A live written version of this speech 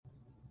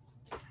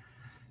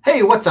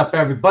Hey, what's up,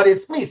 everybody?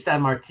 It's me,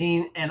 San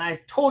Martin, and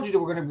I told you that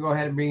we're going to go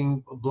ahead and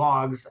bring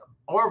blogs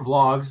or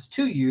vlogs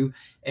to you,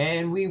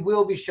 and we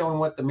will be showing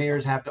what the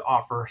mayors have to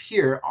offer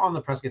here on the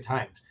Prescott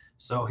Times.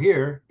 So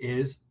here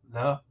is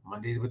the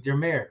Mondays with your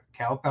mayor,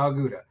 Kell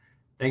Palguta.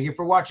 Thank you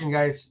for watching,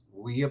 guys.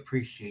 We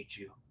appreciate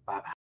you.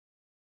 Bye-bye.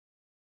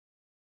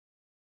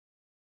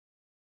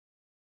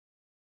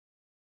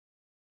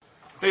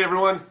 Hey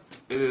everyone,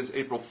 it is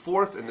April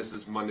 4th and this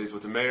is Mondays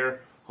with the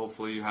Mayor.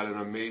 Hopefully you had an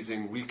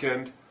amazing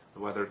weekend. The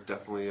weather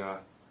definitely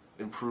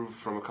improved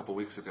from a couple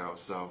weeks ago.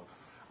 So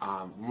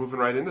moving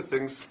right into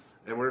things,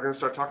 and we're going to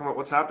start talking about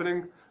what's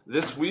happening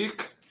this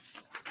week.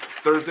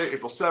 Thursday,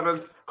 April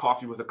 7th,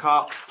 Coffee with a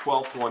Cop,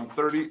 12 to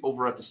 1:30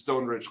 over at the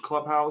Stone Ridge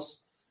Clubhouse.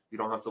 You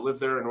don't have to live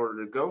there in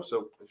order to go.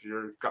 So if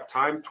you've got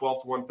time,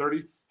 12 to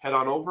 1:30, head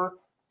on over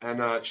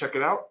and check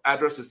it out.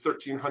 Address is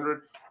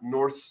 1300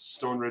 North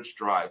Stone Ridge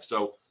Drive.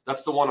 So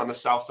that's the one on the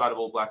south side of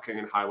Old Black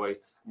Canyon Highway,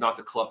 not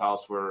the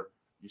clubhouse where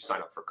you sign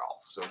up for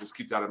golf. So just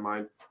keep that in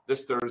mind.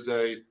 This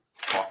Thursday,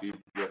 Coffee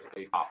with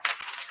a Cop.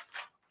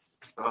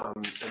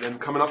 And then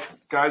coming up,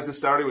 guys, this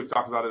Saturday, we've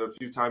talked about it a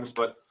few times,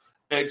 but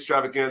Egg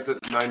Extravaganza,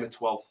 9 to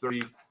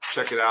 12:30.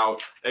 Check it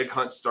out. Egg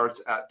hunt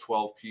starts at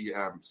 12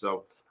 p.m.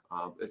 So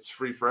it's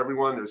free for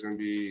everyone. There's going to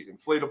be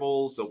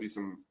inflatables. There'll be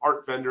some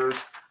art vendors.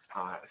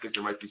 I think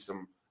there might be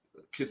some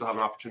kids will have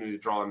an opportunity to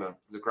draw on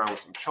the ground with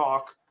some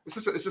chalk. It's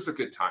just a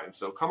good time.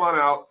 So come on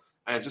out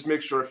and just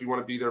make sure if you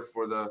want to be there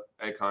for the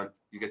egg hunt,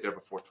 you get there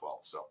before 12.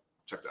 So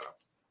check that out.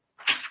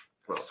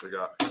 What else we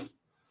got?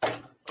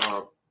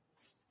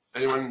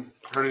 Anyone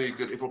heard any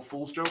good April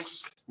Fool's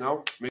jokes?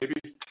 No? Maybe?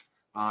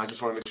 I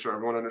just want to make sure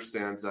everyone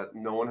understands that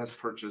no one has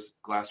purchased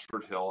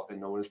Glassford Hill and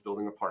no one is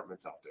building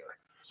apartments out there.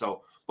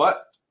 So,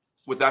 but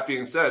with that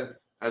being said,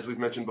 as we've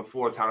mentioned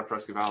before, Town of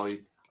Prescott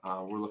Valley,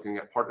 we're looking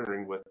at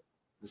partnering with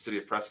the city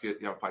of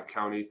Prescott, Yavapai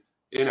County,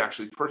 in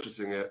actually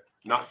purchasing it,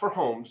 not for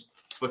homes,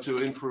 but to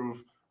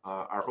improve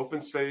our open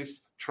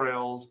space,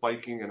 trails,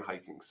 biking, and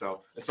hiking.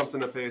 So it's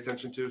something to pay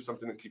attention to,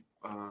 something to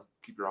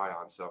keep your eye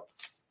on. So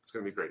it's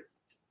going to be great.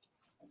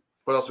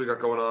 What else we got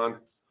going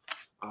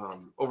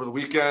on? Over the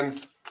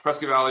weekend,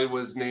 Prescott Valley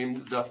was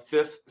named the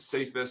 5th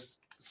safest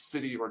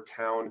city or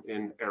town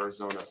in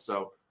Arizona.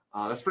 So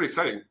that's pretty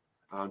exciting.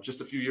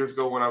 Just a few years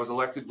ago when I was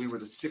elected, we were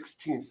the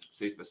 16th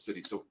safest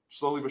city. So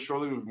slowly but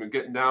surely, we've been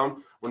getting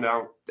down. We're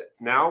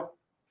now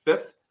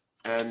 5th,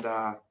 and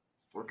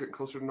we're getting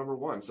closer to number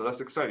 1. So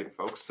that's exciting,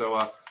 folks. So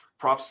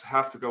props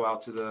have to go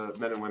out to the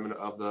men and women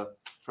of the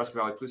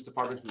Prescott Valley Police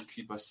Department who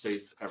keep us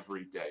safe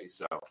every day.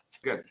 So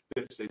again,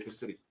 5th safest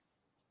city.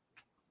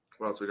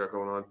 What else we got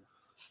going on?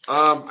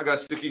 I got a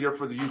sticky here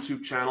for the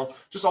YouTube channel.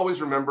 Just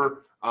always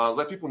remember,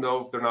 let people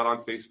know if they're not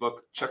on Facebook.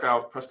 Check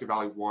out Prescott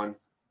Valley 1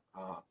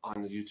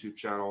 on the YouTube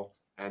channel,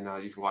 and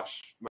you can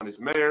watch Mondays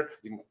with Mayor.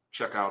 You can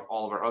check out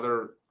all of our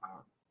other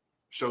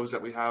shows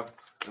that we have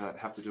that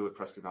have to do with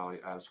Prescott Valley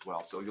as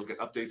well. So you'll get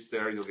updates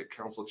there. You'll get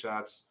council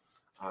chats.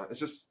 It's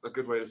just a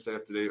good way to stay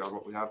up to date on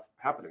what we have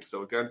happening.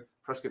 So again,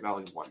 Prescott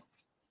Valley 1.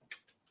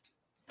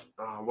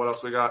 What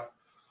else we got?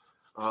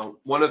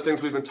 One of the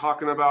things we've been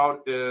talking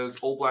about is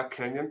Old Black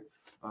Canyon,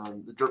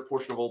 the dirt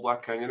portion of Old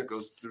Black Canyon. It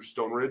goes through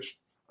Stone Ridge,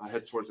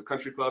 heads towards the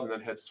country club, and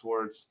then heads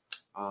towards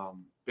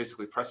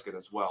basically Prescott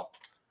as well.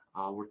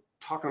 We're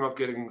talking about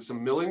getting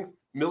some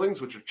millings,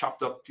 which are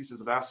chopped up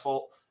pieces of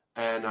asphalt,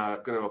 and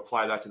going to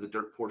apply that to the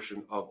dirt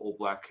portion of Old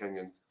Black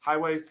Canyon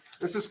Highway.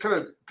 This is kind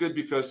of good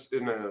because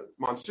in the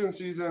monsoon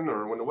season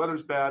or when the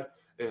weather's bad,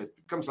 it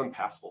becomes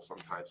unpassable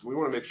sometimes. We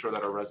want to make sure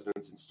that our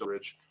residents in Stone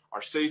Ridge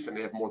are safe and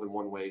they have more than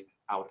one way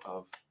out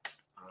of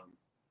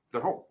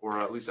their home, or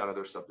at least out of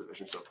their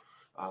subdivision. So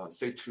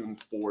stay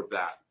tuned for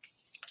that.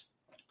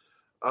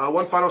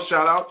 One final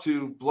shout out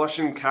to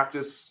Blushing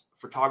Cactus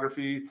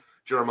Photography,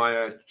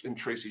 Jeremiah and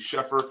Tracy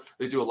Sheffer.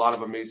 They do a lot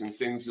of amazing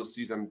things. You'll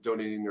see them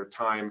donating their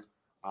time.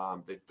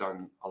 They've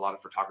done a lot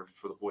of photography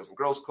for the Boys and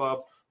Girls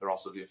Club. They're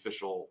also the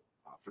official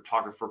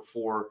photographer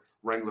for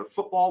Wrangler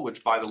football,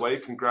 which, by the way,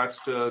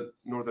 congrats to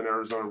Northern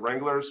Arizona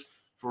Wranglers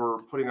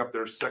for putting up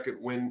their second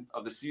win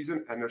of the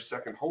season and their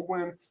second home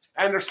win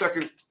and their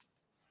second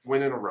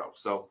win in a row.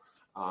 So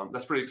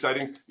that's pretty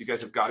exciting. You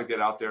guys have got to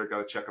get out there, got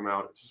to check them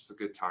out. It's just a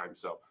good time.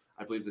 So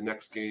I believe the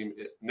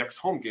next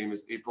home game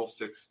is April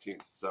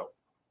 16th. So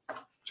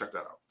check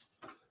that out.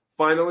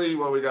 Finally,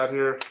 what we got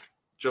here,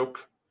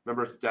 joke.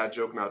 Remember, it's a dad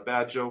joke, not a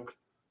bad joke.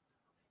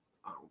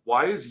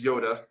 Why is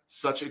Yoda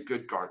such a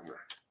good gardener?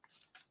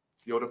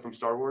 Yoda from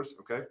Star Wars,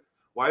 okay?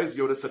 Why is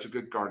Yoda such a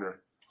good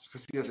gardener? It's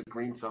because he has a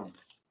green thumb.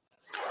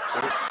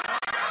 Right?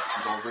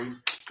 He's all green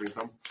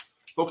thumb.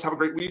 Folks, have a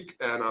great week,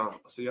 and I'll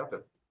see you out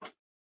there.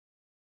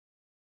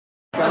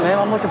 Ma'am,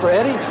 I'm looking for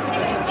Eddie.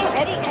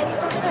 Eddie.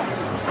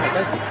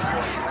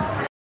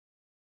 Thank you.